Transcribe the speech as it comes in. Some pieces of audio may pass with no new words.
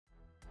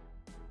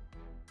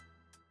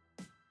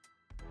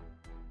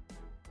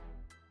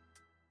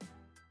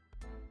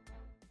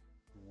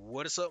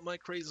What is up, my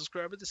crazy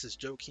subscriber? This is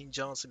Joe King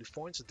Johnson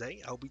before, and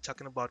today I'll be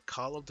talking about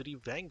Call of Duty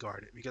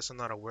Vanguard. If you guys are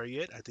not aware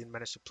yet, I did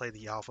manage to play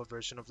the alpha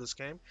version of this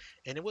game,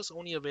 and it was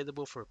only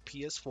available for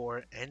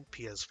PS4 and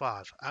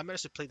PS5. I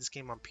managed to play this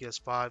game on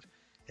PS5,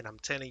 and I'm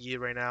telling you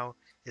right now,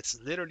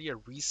 it's literally a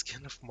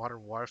reskin of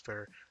Modern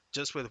Warfare,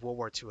 just with World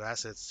War II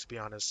assets, to be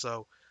honest.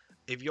 So,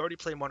 if you already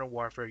play Modern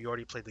Warfare, you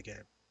already played the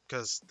game.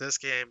 Because this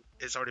game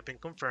has already been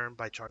confirmed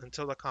by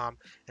Chartintel.com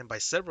and by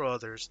several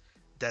others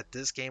that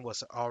this game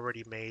was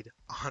already made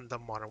on the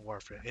Modern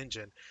Warfare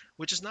engine,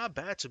 which is not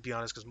bad to be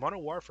honest, because Modern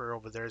Warfare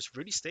over there is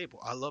really stable.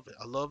 I love it.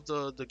 I love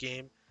the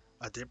game.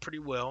 I did pretty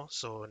well.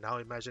 So now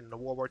imagine in a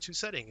World War II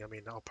setting. I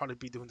mean, I'll probably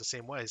be doing the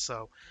same way.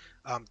 So,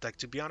 like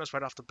to be honest,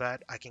 right off the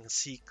bat, I can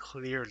see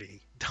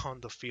clearly down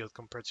the field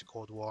compared to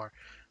Cold War.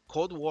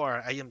 Cold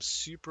War, I am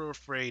super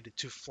afraid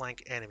to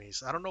flank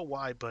enemies. I don't know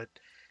why, but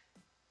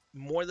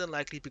more than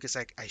likely because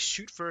I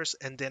shoot first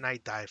and then I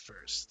die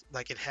first.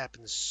 Like it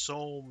happens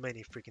so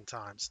many freaking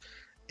times.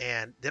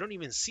 And they don't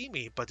even see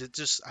me, but I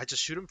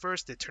just shoot them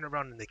first, they turn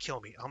around and they kill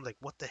me. I'm like,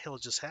 what the hell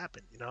just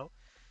happened, you know?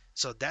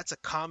 So that's a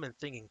common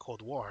thing in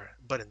Cold War.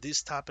 But in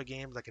this type of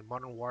game, like in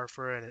Modern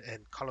Warfare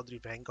and Call of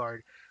Duty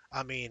Vanguard,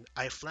 I mean,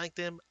 I flank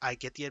them, I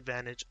get the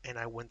advantage, and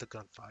I win the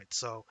gunfight.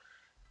 So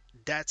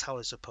that's how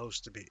it's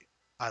supposed to be.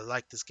 I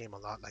like this game a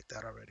lot like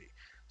that already.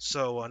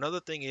 So another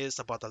thing is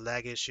about the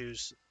lag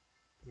issues.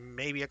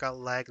 Maybe I got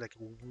lag like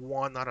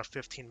 1 out of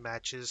 15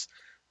 matches,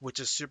 which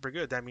is super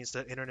good. That means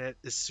the internet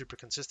is super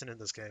consistent in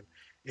this game.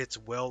 It's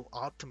well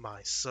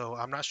optimized. So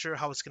I'm not sure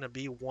how it's going to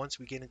be once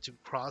we get into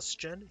cross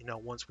gen,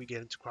 once we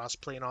get into cross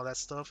play and all that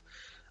stuff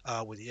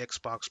with the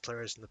Xbox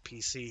players and the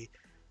PC.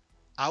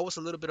 I was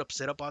a little bit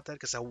upset about that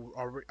because I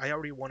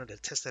already wanted to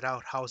test it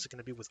out. How is it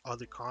going to be with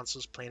other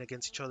consoles playing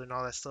against each other and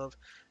all that stuff?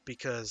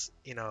 Because,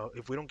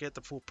 if we don't get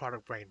the full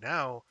product right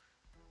now,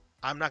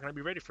 I'm not going to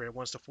be ready for it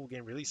once the full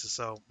game releases.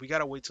 So we got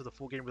to wait till the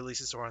full game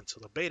releases or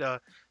until the beta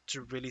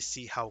to really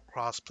see how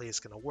crossplay is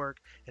going to work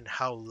and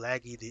how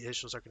laggy the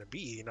issues are going to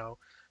be.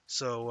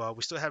 So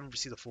we still haven't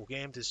received the full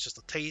game. This is just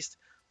a taste,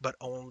 but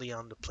only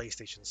on the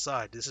PlayStation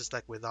side. This is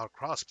like without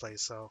crossplay.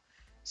 So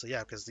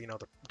yeah, because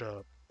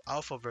the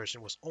alpha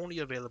version was only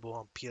available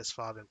on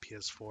PS5 and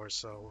PS4.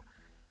 So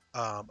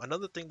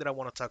another thing that I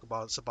want to talk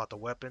about is about the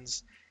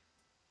weapons.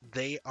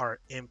 They are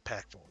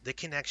impactful. They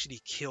can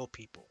actually kill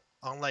people.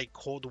 Unlike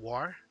Cold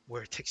War,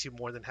 where it takes you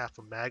more than half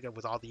a mag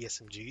with all the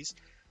SMGs,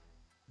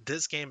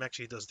 this game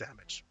actually does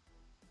damage.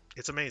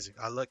 It's amazing.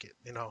 I like it.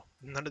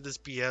 None of this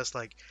BS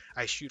like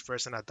I shoot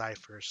first and I die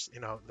first.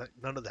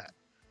 None of that.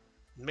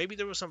 Maybe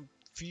there were some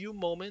few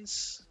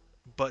moments,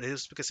 but it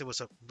was because it was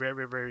a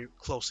very, very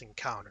close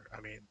encounter. I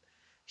mean,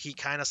 he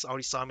kind of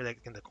already saw me like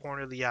in the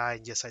corner of the eye,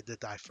 and yes, I did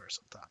die first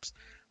sometimes.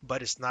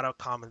 But it's not a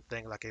common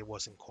thing like it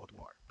was in Cold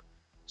War.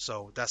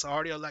 So that's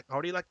already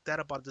like that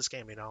about this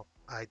game.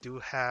 I do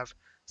have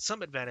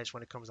some advantage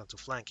when it comes down to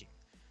flanking.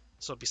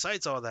 So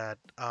besides all that,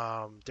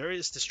 there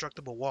is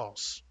destructible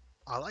walls.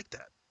 I like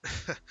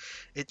that.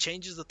 It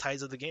changes the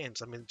tides of the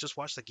games. I mean, just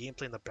watch the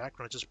gameplay in the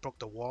background. I just broke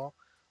the wall.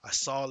 I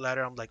saw a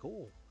ladder. I'm like,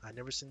 oh, I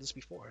never seen this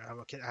before.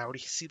 I already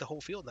see the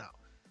whole field now.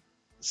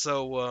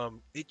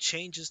 So it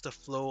changes the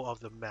flow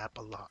of the map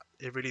a lot.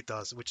 It really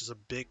does, which is a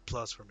big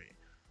plus for me.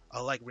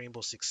 I like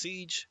Rainbow Six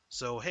Siege,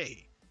 so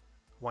hey,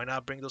 why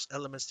not bring those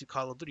elements to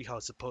Call of Duty how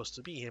it's supposed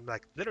to be? And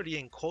like literally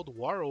in Cold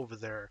War over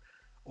there,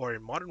 or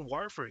in Modern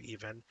Warfare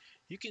even,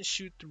 you can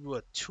shoot through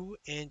a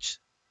 2-inch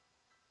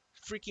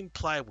freaking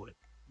plywood,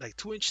 like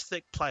 2-inch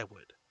thick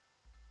plywood,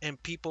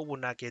 and people will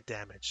not get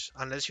damaged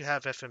unless you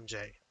have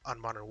FMJ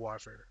on Modern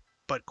Warfare.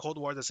 But Cold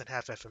War doesn't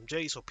have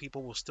FMJ, so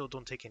people will still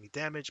don't take any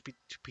damage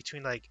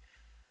between like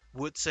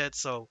wood sets.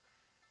 So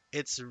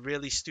it's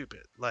really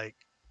stupid. Like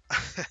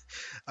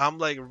I'm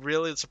like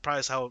really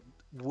surprised how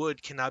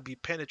wood cannot be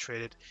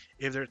penetrated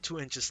if they're 2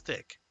 inches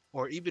thick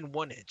or even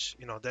 1 inch.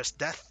 That's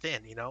that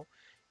thin.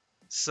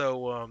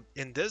 So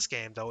in this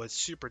game though, it's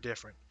super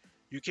different.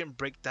 You can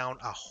break down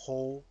a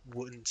whole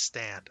wooden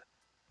stand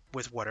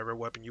with whatever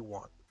weapon you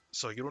want.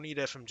 So you don't need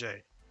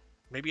FMJ.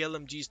 Maybe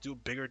LMGs do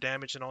bigger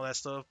damage and all that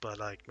stuff, but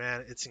like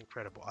man, it's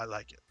incredible. I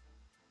like it.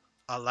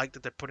 I like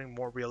that they're putting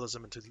more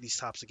realism into these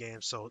types of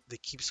games, so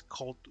it keeps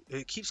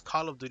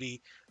Call of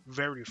Duty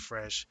very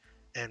fresh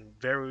and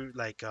very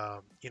like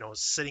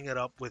setting it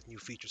up with new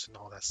features and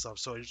all that stuff.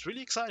 So it's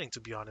really exciting to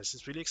be honest.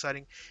 It's really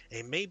exciting.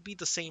 It may be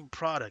the same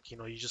product,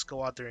 you just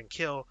go out there and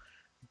kill,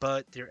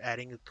 but they're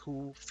adding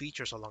cool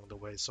features along the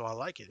way. So I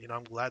like it.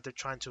 I'm glad they're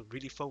trying to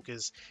really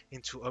focus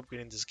into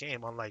upgrading this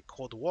game, unlike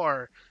Cold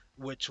War,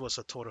 which was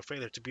a total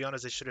failure. To be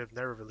honest, they should have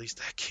never released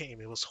that game.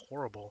 It was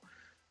horrible.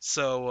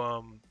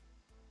 So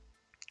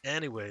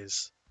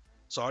anyways,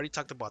 so I already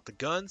talked about the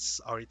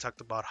guns. I already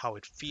talked about how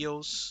it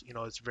feels.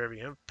 It's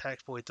very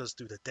impactful. It does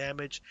do the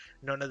damage.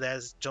 None of that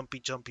is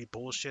jumpy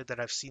bullshit that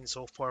I've seen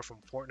so far from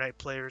Fortnite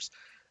players.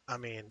 I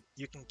mean,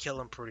 you can kill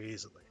them pretty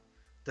easily.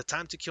 The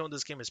time to kill in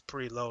this game is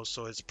pretty low,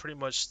 so it's pretty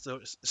much still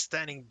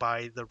standing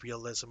by the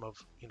realism of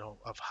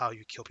how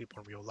you kill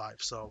people in real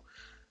life. So,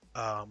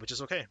 which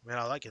is okay, man.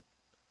 I like it.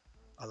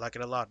 I like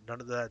it a lot.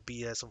 None of that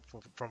BS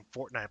from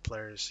Fortnite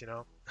players,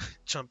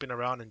 jumping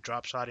around and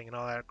drop shotting and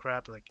all that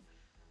crap. Like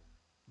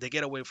they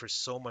get away for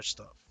so much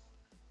stuff.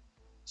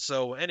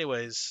 So,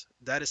 anyways,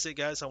 that is it,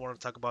 guys. I want to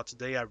talk about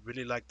today. I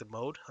really like the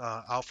mode.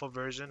 Alpha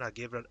version, I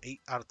gave it an 8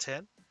 out of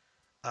 10.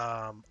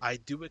 I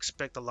do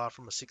expect a lot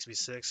from a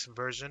 6v6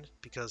 version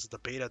because the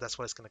beta, that's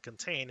what it's going to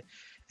contain.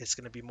 It's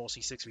going to be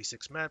mostly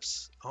 6v6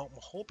 maps. I'm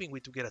hoping we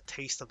do get a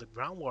taste of the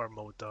ground war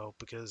mode though,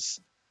 because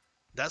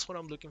that's what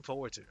I'm looking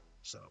forward to.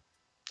 So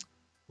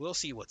we'll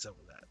see what's up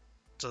with that.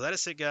 So that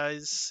is it,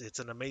 guys. It's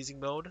an amazing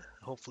mode.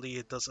 Hopefully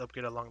it does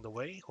upgrade along the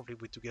way. Hopefully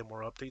we do get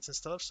more updates and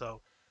stuff.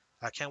 So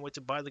I can't wait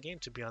to buy the game,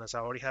 to be honest. I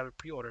already have it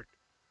pre-ordered.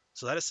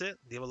 So that is it.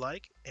 Leave a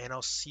like, and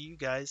I'll see you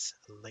guys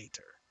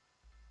later.